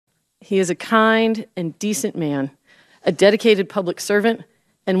He is a kind and decent man, a dedicated public servant,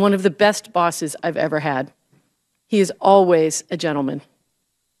 and one of the best bosses I've ever had. He is always a gentleman.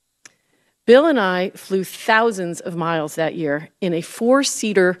 Bill and I flew thousands of miles that year in a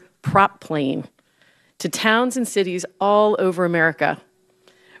 4-seater prop plane to towns and cities all over America,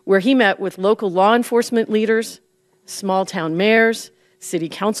 where he met with local law enforcement leaders, small-town mayors, city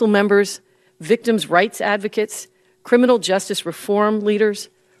council members, victims' rights advocates, criminal justice reform leaders,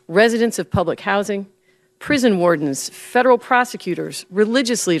 residents of public housing, prison wardens, federal prosecutors,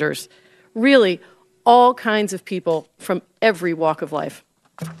 religious leaders, really all kinds of people from every walk of life.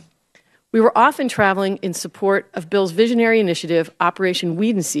 We were often traveling in support of Bill's visionary initiative, Operation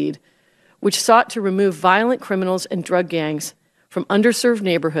Weed and Seed, which sought to remove violent criminals and drug gangs from underserved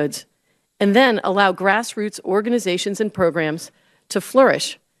neighborhoods and then allow grassroots organizations and programs to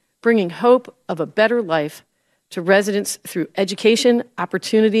flourish, bringing hope of a better life to residents through education,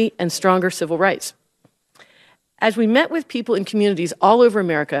 opportunity, and stronger civil rights. As we met with people in communities all over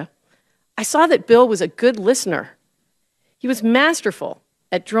America, I saw that Bill was a good listener. He was masterful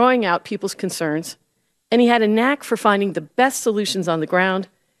at drawing out people's concerns, and he had a knack for finding the best solutions on the ground,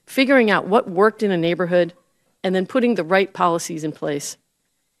 figuring out what worked in a neighborhood, and then putting the right policies in place.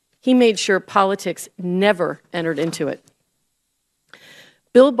 He made sure politics never entered into it.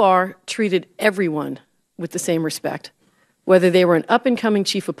 Bill Barr treated everyone with the same respect, whether they were an up-and-coming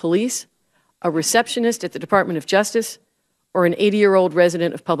chief of police, a receptionist at the Department of Justice, or an 80-year-old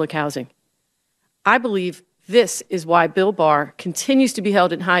resident of public housing. I believe this is why Bill Barr continues to be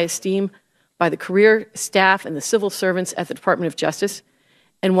held in high esteem by the career staff and the civil servants at the Department of Justice,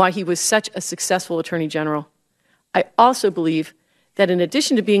 and why he was such a successful Attorney General. I also believe that in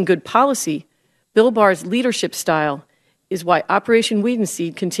addition to being good policy, Bill Barr's leadership style is why Operation Weed and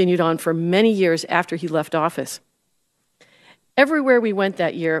Seed continued on for many years after he left office. Everywhere we went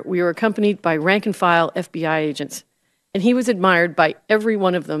that year, we were accompanied by rank-and-file FBI agents, and he was admired by every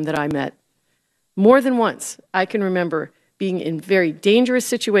one of them that I met. More than once, I can remember being in very dangerous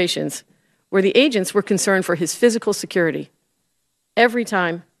situations where the agents were concerned for his physical security. Every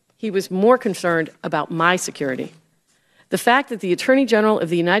time, he was more concerned about my security. The fact that the Attorney General of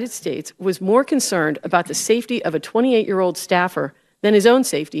the United States was more concerned about the safety of a 28-year-old staffer than his own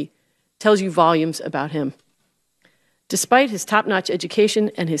safety tells you volumes about him. Despite his top-notch education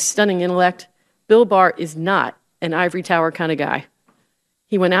and his stunning intellect, Bill Barr is not an ivory tower kind of guy.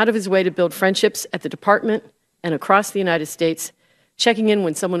 He went out of his way to build friendships at the department and across the United States, checking in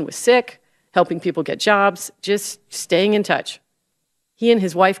when someone was sick, helping people get jobs, just staying in touch. He and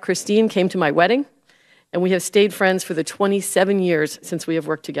his wife, Christine, came to my wedding, and we have stayed friends for the 27 years since we have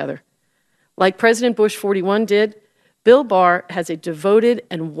worked together. Like President Bush 41 did, Bill Barr has a devoted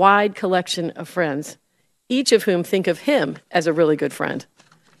and wide collection of friends, each of whom think of him as a really good friend.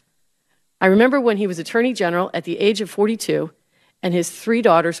 I remember when he was Attorney General at the age of 42, and his 3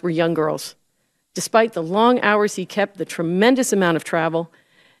 daughters were young girls. Despite the long hours he kept, the tremendous amount of travel,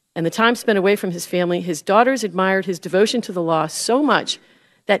 and the time spent away from his family, his daughters admired his devotion to the law so much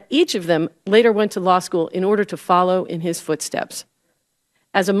that each of them later went to law school in order to follow in his footsteps.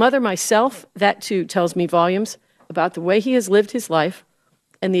 As a mother myself, that too tells me volumes about the way he has lived his life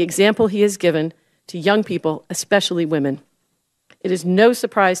and the example he has given to young people, especially women. It is no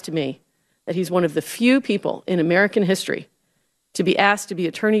surprise to me that he's one of the few people in American history to be asked to be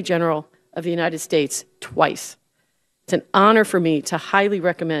Attorney General of the United States twice. It's an honor for me to highly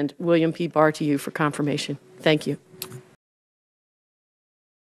recommend William P. Barr to you for confirmation. Thank you.